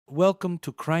Welcome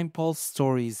to Crime Pulse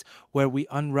Stories, where we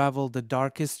unravel the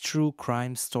darkest true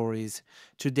crime stories.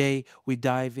 Today, we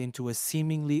dive into a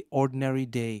seemingly ordinary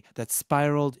day that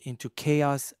spiraled into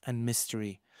chaos and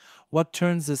mystery. What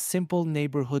turns a simple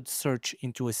neighborhood search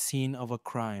into a scene of a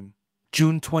crime?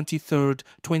 June 23rd,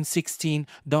 2016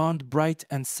 dawned bright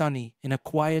and sunny in a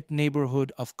quiet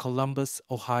neighborhood of Columbus,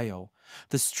 Ohio.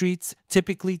 The streets,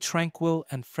 typically tranquil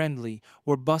and friendly,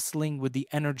 were bustling with the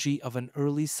energy of an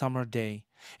early summer day.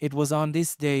 It was on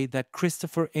this day that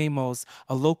Christopher Amos,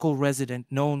 a local resident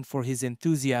known for his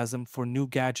enthusiasm for new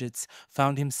gadgets,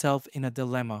 found himself in a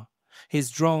dilemma. His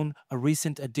drone, a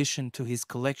recent addition to his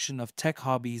collection of tech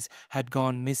hobbies, had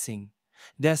gone missing.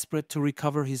 Desperate to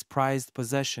recover his prized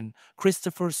possession,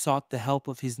 Christopher sought the help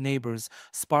of his neighbors,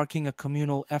 sparking a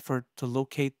communal effort to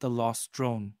locate the lost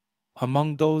drone.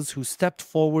 Among those who stepped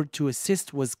forward to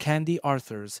assist was Candy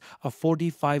Arthurs, a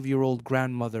 45-year-old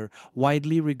grandmother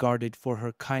widely regarded for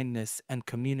her kindness and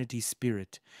community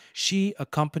spirit. She,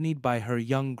 accompanied by her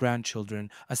young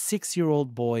grandchildren, a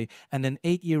 6-year-old boy and an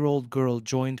 8-year-old girl,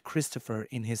 joined Christopher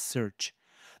in his search.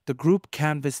 The group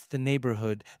canvassed the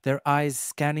neighborhood, their eyes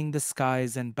scanning the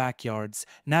skies and backyards,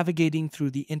 navigating through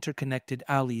the interconnected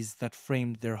alleys that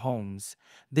framed their homes.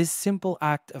 This simple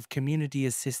act of community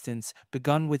assistance,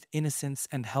 begun with innocence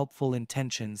and helpful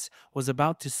intentions, was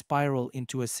about to spiral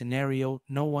into a scenario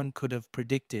no one could have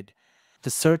predicted. The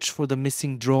search for the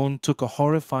missing drone took a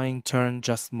horrifying turn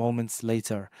just moments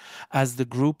later. As the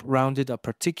group rounded a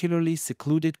particularly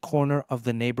secluded corner of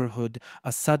the neighborhood,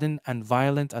 a sudden and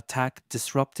violent attack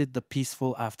disrupted the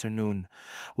peaceful afternoon.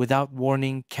 Without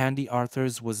warning, Candy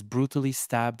Arthurs was brutally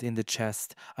stabbed in the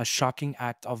chest, a shocking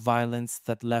act of violence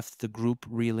that left the group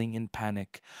reeling in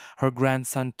panic. Her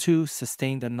grandson, too,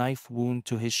 sustained a knife wound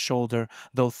to his shoulder,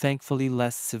 though thankfully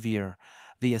less severe.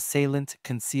 The assailant,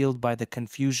 concealed by the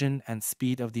confusion and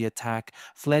speed of the attack,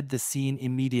 fled the scene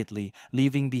immediately,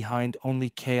 leaving behind only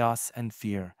chaos and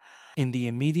fear. In the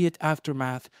immediate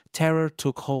aftermath, terror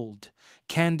took hold.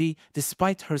 Candy,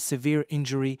 despite her severe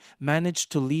injury,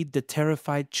 managed to lead the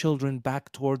terrified children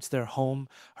back towards their home,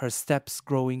 her steps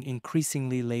growing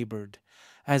increasingly labored.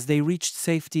 As they reached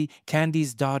safety,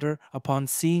 Candy's daughter, upon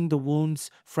seeing the wounds,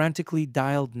 frantically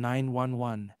dialed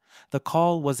 911. The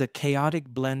call was a chaotic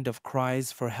blend of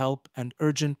cries for help and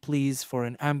urgent pleas for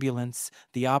an ambulance,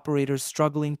 the operators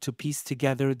struggling to piece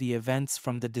together the events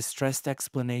from the distressed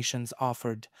explanations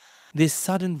offered. This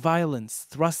sudden violence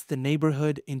thrust the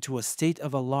neighborhood into a state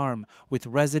of alarm, with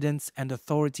residents and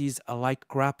authorities alike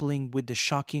grappling with the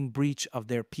shocking breach of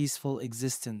their peaceful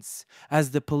existence.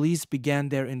 As the police began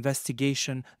their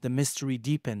investigation, the mystery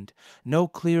deepened. No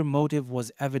clear motive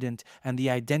was evident, and the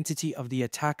identity of the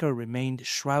attacker remained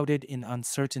shrouded in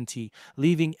uncertainty,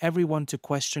 leaving everyone to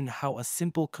question how a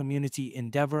simple community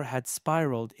endeavor had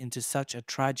spiraled into such a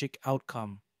tragic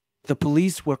outcome. The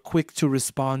police were quick to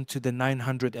respond to the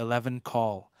 911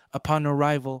 call. Upon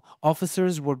arrival,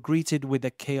 officers were greeted with a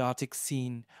chaotic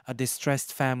scene, a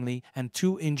distressed family, and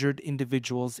two injured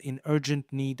individuals in urgent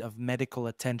need of medical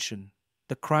attention.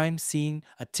 The crime scene,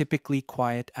 a typically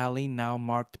quiet alley now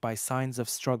marked by signs of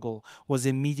struggle, was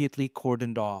immediately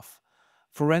cordoned off.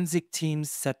 Forensic teams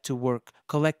set to work,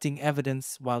 collecting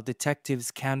evidence while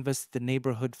detectives canvassed the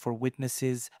neighborhood for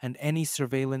witnesses and any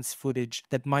surveillance footage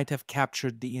that might have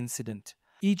captured the incident.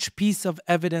 Each piece of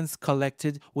evidence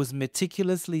collected was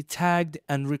meticulously tagged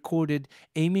and recorded,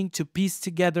 aiming to piece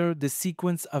together the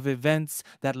sequence of events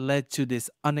that led to this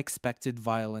unexpected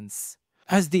violence.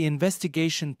 As the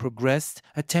investigation progressed,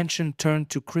 attention turned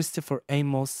to Christopher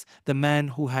Amos, the man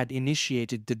who had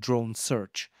initiated the drone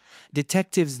search.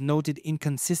 Detectives noted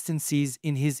inconsistencies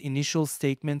in his initial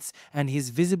statements and his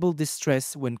visible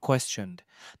distress when questioned.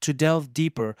 To delve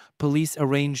deeper, police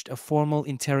arranged a formal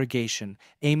interrogation,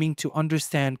 aiming to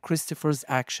understand Christopher's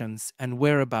actions and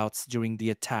whereabouts during the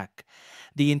attack.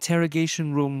 The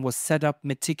interrogation room was set up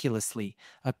meticulously,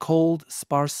 a cold,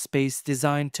 sparse space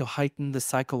designed to heighten the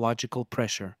psychological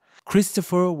pressure.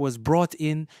 Christopher was brought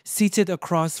in, seated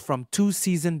across from two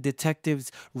seasoned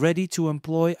detectives ready to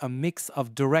employ a mix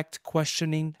of direct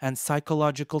questioning and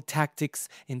psychological tactics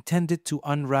intended to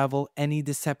unravel any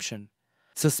deception.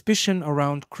 Suspicion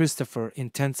around Christopher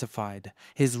intensified.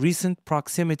 His recent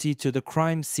proximity to the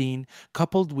crime scene,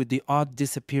 coupled with the odd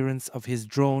disappearance of his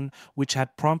drone, which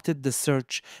had prompted the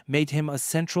search, made him a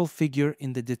central figure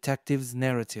in the detective's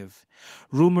narrative.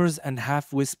 Rumors and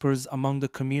half whispers among the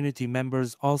community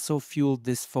members also fueled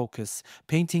this focus,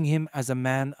 painting him as a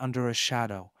man under a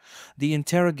shadow. The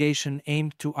interrogation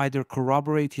aimed to either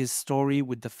corroborate his story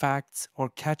with the facts or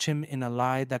catch him in a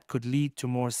lie that could lead to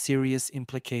more serious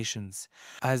implications.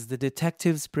 As the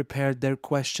detectives prepared their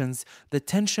questions, the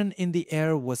tension in the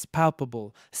air was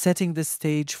palpable, setting the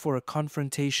stage for a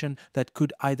confrontation that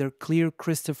could either clear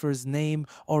Christopher's name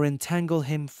or entangle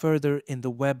him further in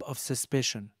the web of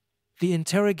suspicion. The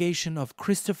interrogation of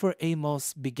Christopher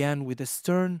Amos began with a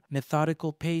stern,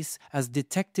 methodical pace as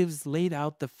detectives laid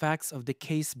out the facts of the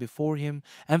case before him,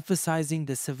 emphasizing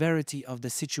the severity of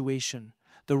the situation.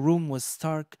 The room was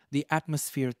stark, the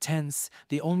atmosphere tense,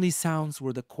 the only sounds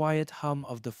were the quiet hum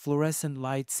of the fluorescent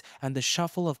lights and the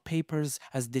shuffle of papers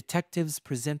as detectives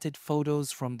presented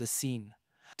photos from the scene.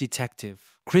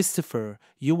 Detective Christopher,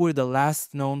 you were the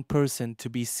last known person to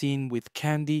be seen with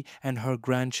Candy and her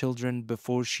grandchildren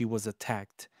before she was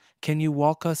attacked. Can you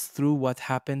walk us through what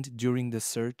happened during the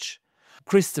search?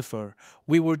 Christopher,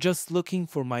 we were just looking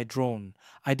for my drone.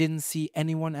 I didn't see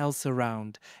anyone else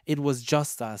around. It was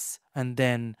just us. And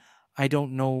then, I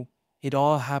don't know, it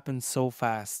all happened so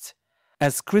fast.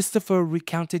 As Christopher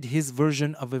recounted his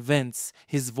version of events,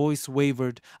 his voice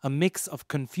wavered, a mix of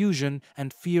confusion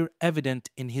and fear evident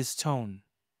in his tone.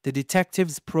 The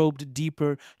detectives probed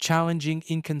deeper, challenging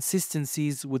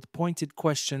inconsistencies with pointed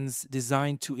questions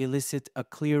designed to elicit a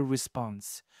clear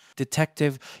response.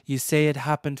 Detective, you say it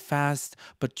happened fast,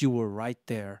 but you were right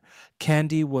there.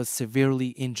 Candy was severely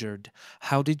injured.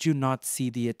 How did you not see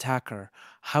the attacker?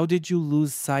 How did you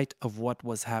lose sight of what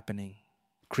was happening?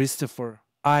 Christopher,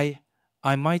 I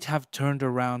might have turned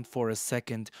around for a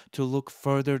second to look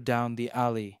further down the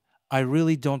alley. I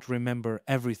really don't remember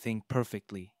everything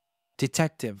perfectly.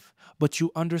 Detective, but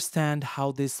you understand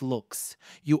how this looks.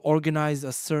 You organize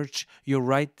a search, you're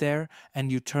right there,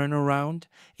 and you turn around.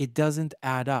 It doesn't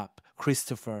add up,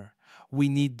 Christopher. We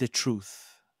need the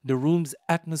truth. The room's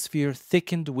atmosphere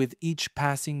thickened with each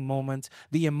passing moment,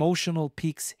 the emotional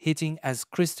peaks hitting as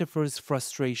Christopher's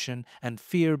frustration and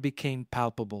fear became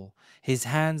palpable. His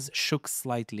hands shook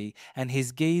slightly, and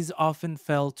his gaze often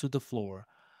fell to the floor.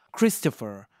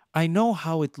 Christopher, I know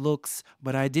how it looks,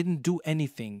 but I didn't do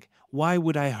anything. Why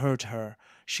would I hurt her?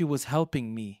 She was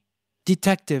helping me.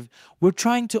 Detective, we're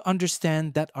trying to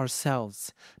understand that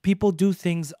ourselves. People do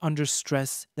things under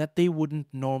stress that they wouldn't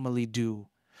normally do.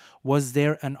 Was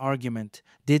there an argument?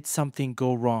 Did something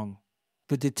go wrong?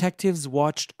 The detectives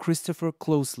watched Christopher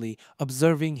closely,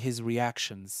 observing his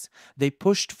reactions. They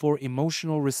pushed for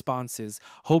emotional responses,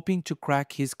 hoping to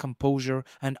crack his composure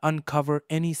and uncover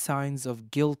any signs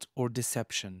of guilt or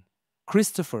deception.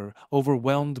 Christopher,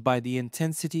 overwhelmed by the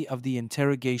intensity of the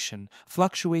interrogation,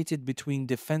 fluctuated between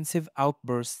defensive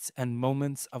outbursts and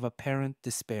moments of apparent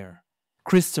despair.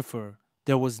 Christopher,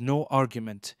 there was no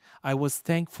argument. I was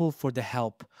thankful for the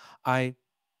help. I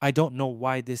I don't know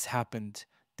why this happened.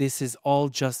 This is all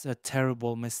just a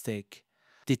terrible mistake.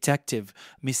 Detective,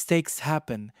 mistakes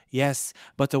happen, yes,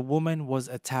 but a woman was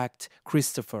attacked,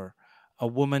 Christopher. A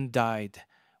woman died.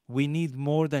 We need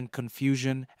more than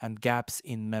confusion and gaps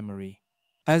in memory.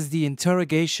 As the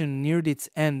interrogation neared its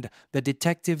end, the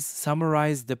detectives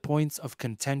summarized the points of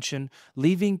contention,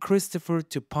 leaving Christopher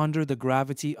to ponder the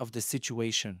gravity of the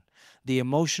situation. The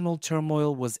emotional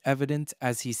turmoil was evident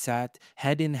as he sat,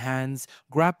 head in hands,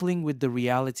 grappling with the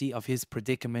reality of his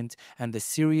predicament and the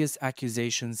serious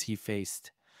accusations he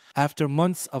faced. After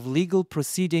months of legal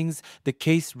proceedings, the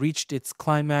case reached its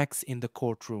climax in the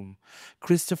courtroom.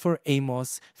 Christopher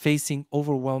Amos, facing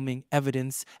overwhelming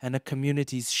evidence and a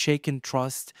community's shaken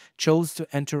trust, chose to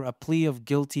enter a plea of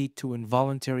guilty to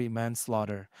involuntary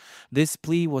manslaughter. This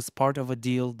plea was part of a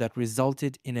deal that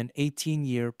resulted in an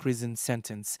 18-year prison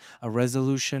sentence, a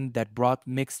resolution that brought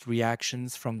mixed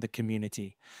reactions from the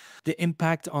community. The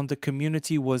impact on the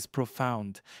community was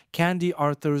profound. Candy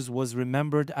Arthurs was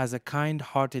remembered as a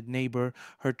kind-hearted neighbor,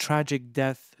 her tragic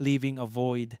death leaving a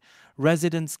void.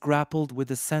 Residents grappled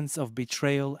with a sense of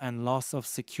betrayal and loss of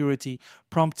security,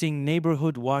 prompting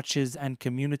neighborhood watches and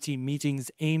community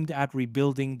meetings aimed at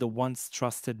rebuilding the once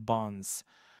trusted bonds.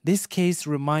 This case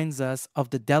reminds us of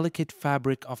the delicate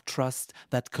fabric of trust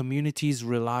that communities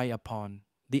rely upon.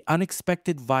 The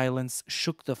unexpected violence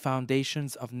shook the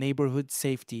foundations of neighborhood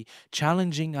safety,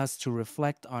 challenging us to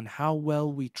reflect on how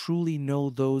well we truly know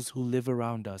those who live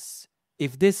around us.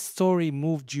 If this story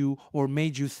moved you or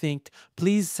made you think,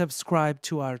 please subscribe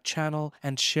to our channel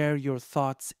and share your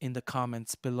thoughts in the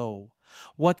comments below.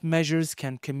 What measures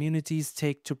can communities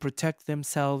take to protect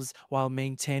themselves while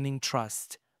maintaining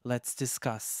trust? Let's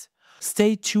discuss.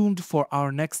 Stay tuned for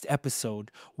our next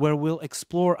episode, where we'll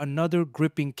explore another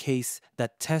gripping case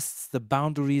that tests the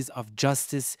boundaries of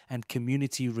justice and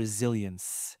community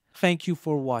resilience. Thank you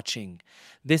for watching.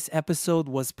 This episode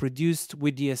was produced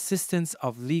with the assistance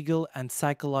of legal and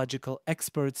psychological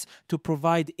experts to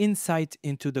provide insight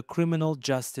into the criminal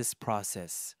justice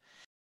process.